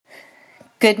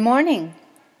Good morning.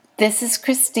 This is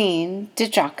Christine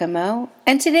DiGiacomo,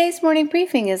 and today's morning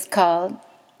briefing is called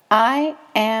I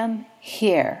Am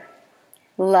Here.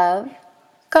 Love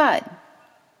God.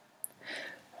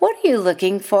 What are you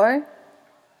looking for?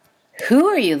 Who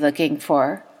are you looking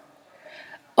for?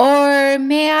 Or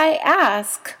may I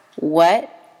ask,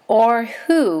 what or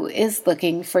who is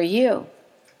looking for you?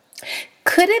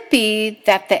 Could it be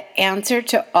that the answer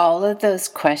to all of those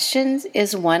questions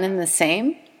is one and the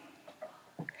same?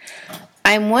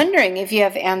 I'm wondering if you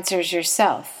have answers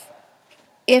yourself.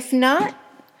 If not,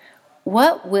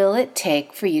 what will it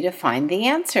take for you to find the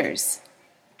answers?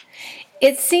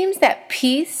 It seems that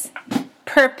peace,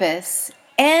 purpose,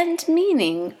 and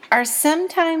meaning are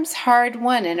sometimes hard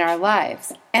won in our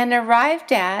lives and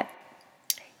arrived at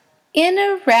in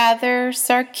a rather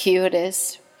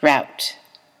circuitous route.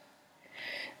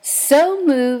 So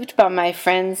moved by my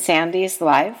friend Sandy's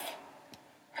life,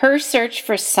 her search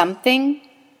for something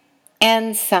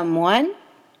and someone,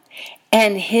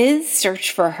 and his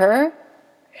search for her,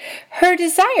 her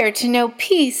desire to know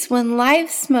peace when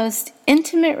life's most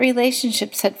intimate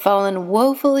relationships had fallen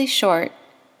woefully short,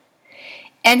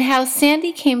 and how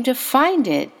Sandy came to find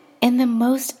it in the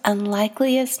most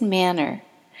unlikeliest manner.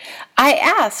 I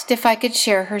asked if I could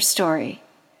share her story.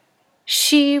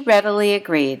 She readily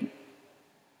agreed.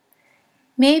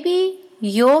 Maybe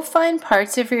you'll find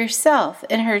parts of yourself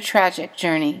in her tragic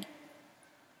journey.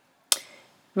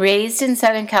 Raised in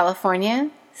Southern California,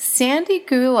 Sandy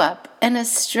grew up in a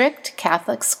strict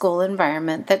Catholic school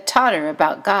environment that taught her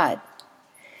about God.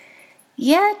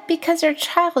 Yet, because her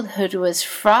childhood was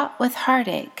fraught with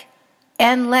heartache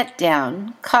and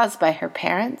letdown caused by her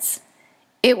parents,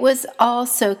 it was all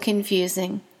so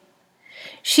confusing.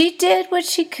 She did what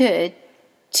she could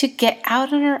to get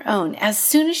out on her own as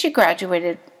soon as she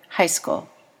graduated high school,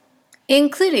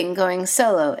 including going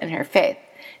solo in her faith.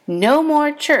 No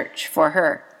more church for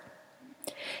her.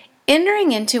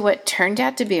 Entering into what turned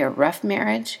out to be a rough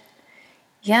marriage,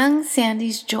 young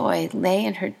Sandy's joy lay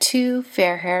in her two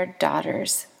fair-haired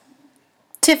daughters,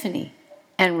 Tiffany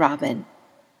and Robin.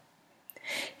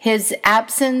 His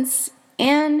absence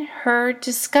and her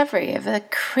discovery of a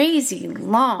crazy,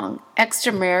 long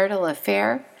extramarital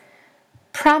affair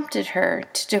prompted her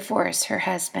to divorce her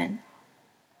husband.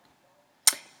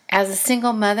 As a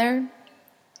single mother,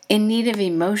 in need of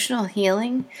emotional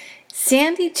healing,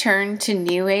 Sandy turned to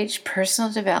New Age personal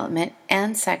development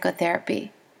and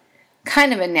psychotherapy.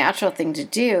 Kind of a natural thing to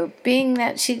do, being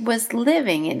that she was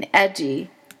living in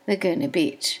edgy Laguna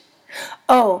Beach.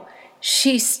 Oh,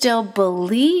 she still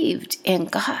believed in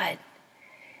God,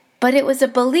 but it was a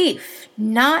belief,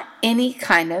 not any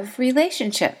kind of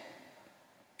relationship.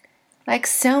 Like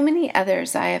so many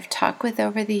others I have talked with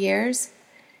over the years,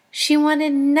 she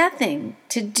wanted nothing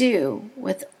to do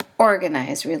with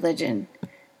organized religion.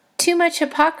 Too much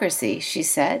hypocrisy, she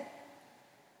said.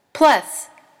 Plus,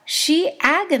 she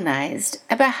agonized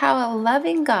about how a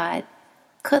loving God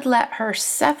could let her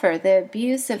suffer the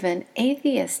abuse of an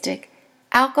atheistic,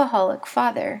 alcoholic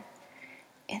father,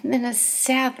 and then a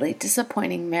sadly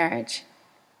disappointing marriage.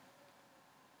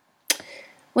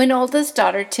 When oldest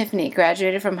daughter Tiffany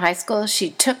graduated from high school,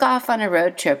 she took off on a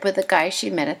road trip with a guy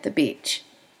she met at the beach,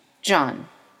 John.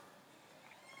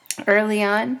 Early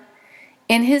on,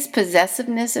 in his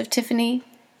possessiveness of Tiffany,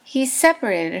 he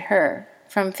separated her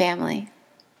from family.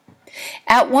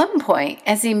 At one point,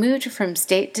 as he moved from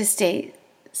state to state,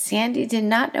 Sandy did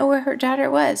not know where her daughter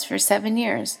was for 7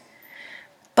 years.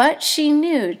 But she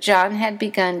knew John had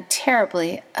begun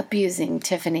terribly abusing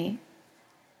Tiffany.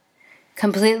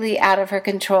 Completely out of her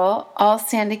control, all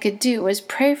Sandy could do was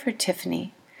pray for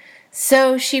Tiffany.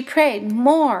 So she prayed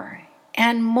more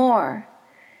and more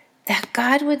that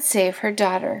God would save her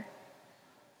daughter.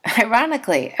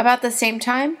 Ironically, about the same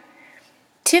time,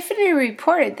 Tiffany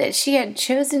reported that she had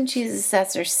chosen Jesus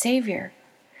as her Savior,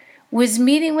 was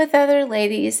meeting with other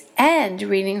ladies, and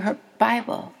reading her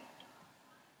Bible.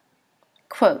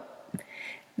 Quote,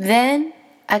 "Then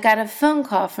I got a phone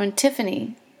call from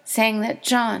Tiffany saying that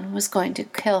John was going to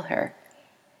kill her,"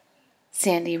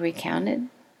 Sandy recounted.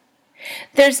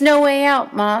 "There's no way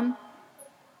out, Mom,"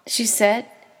 she said.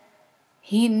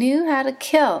 He knew how to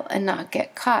kill and not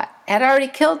get caught. Had already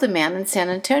killed a man in San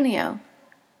Antonio.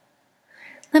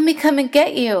 "Let me come and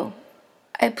get you,"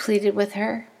 I pleaded with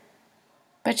her.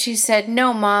 But she said,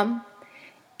 "No, Mom.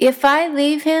 If I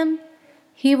leave him,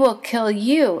 he will kill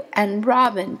you and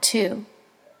Robin too."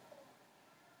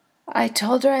 I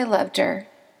told her I loved her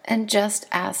and just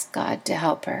asked God to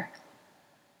help her.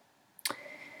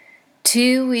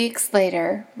 2 weeks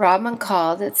later, Robin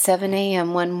called at 7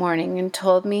 a.m. one morning and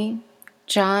told me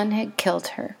John had killed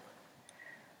her,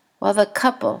 while the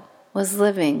couple was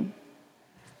living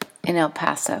in El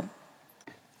Paso.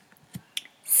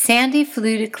 Sandy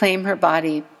flew to claim her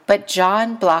body, but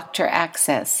John blocked her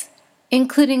access,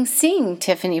 including seeing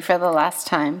Tiffany for the last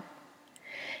time.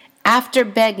 After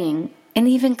begging and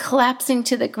even collapsing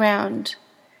to the ground,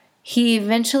 he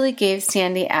eventually gave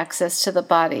Sandy access to the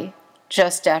body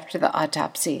just after the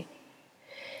autopsy.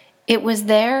 It was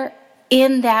there,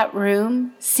 in that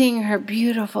room, seeing her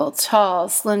beautiful, tall,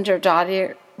 slender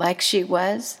daughter like she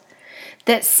was,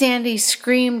 that Sandy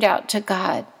screamed out to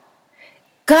God,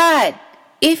 "God,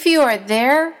 if you are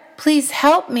there, please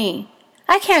help me.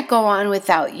 I can't go on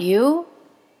without you."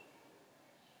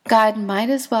 God might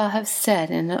as well have said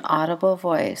in an audible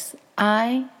voice,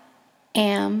 "I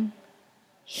am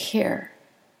here."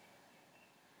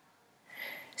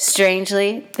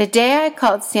 Strangely, the day I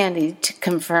called Sandy to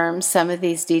confirm some of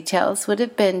these details would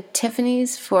have been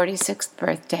Tiffany's 46th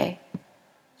birthday.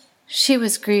 She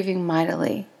was grieving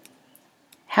mightily.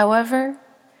 However,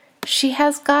 she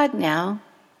has God now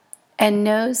and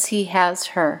knows He has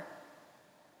her.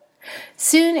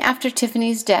 Soon after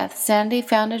Tiffany's death, Sandy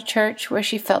found a church where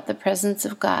she felt the presence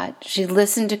of God. She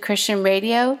listened to Christian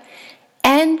radio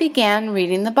and began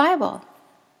reading the Bible.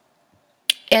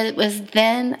 It was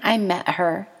then I met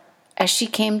her as she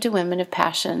came to Women of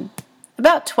Passion,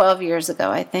 about 12 years ago,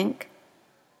 I think.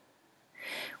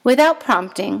 Without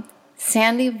prompting,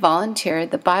 Sandy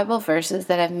volunteered the Bible verses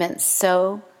that have meant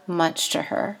so much to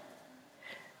her.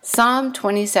 Psalm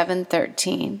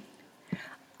 27:13.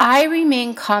 I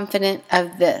remain confident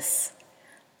of this.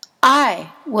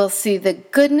 I will see the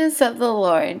goodness of the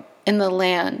Lord in the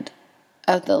land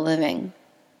of the living.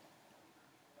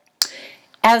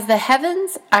 As the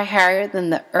heavens are higher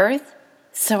than the earth,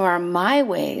 so are my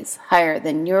ways higher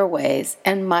than your ways,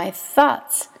 and my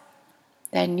thoughts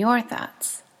than your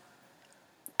thoughts.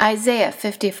 Isaiah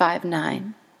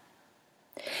 55:9.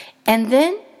 And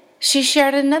then she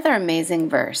shared another amazing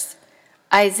verse,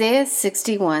 Isaiah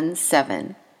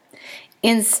 61:7.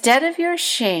 Instead of your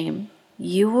shame,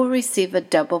 you will receive a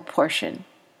double portion.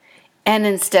 And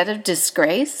instead of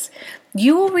disgrace,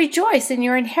 you will rejoice in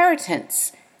your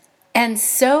inheritance. And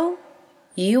so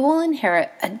you will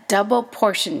inherit a double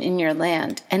portion in your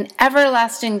land, and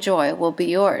everlasting joy will be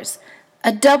yours.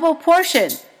 A double portion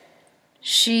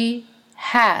she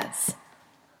has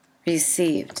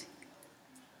received.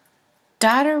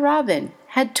 Daughter Robin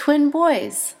had twin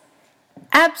boys,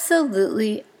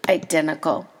 absolutely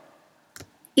identical,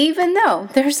 even though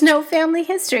there's no family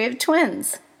history of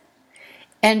twins.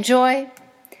 And Joy,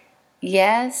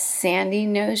 yes, Sandy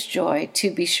knows Joy, to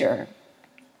be sure.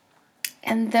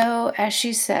 And though, as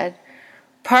she said,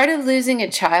 part of losing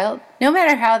a child, no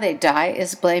matter how they die,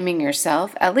 is blaming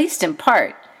yourself, at least in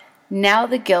part, now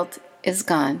the guilt is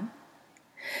gone.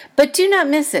 But do not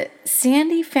miss it.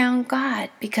 Sandy found God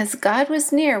because God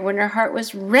was near when her heart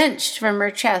was wrenched from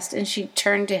her chest and she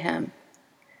turned to Him.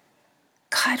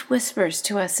 God whispers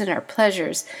to us in our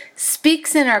pleasures,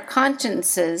 speaks in our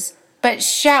consciences, but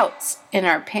shouts in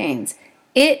our pains.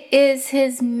 It is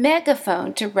His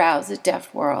megaphone to rouse a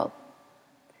deaf world.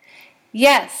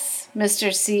 Yes,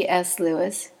 Mr. C.S.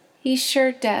 Lewis, He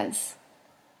sure does.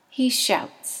 He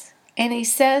shouts, and He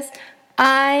says,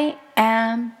 I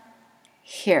am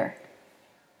here.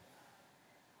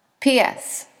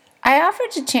 P.S. I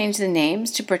offered to change the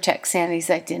names to protect Sandy's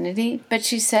identity, but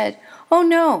she said, "Oh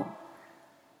no,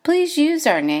 please use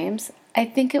our names. I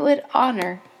think it would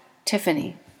honor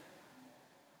Tiffany."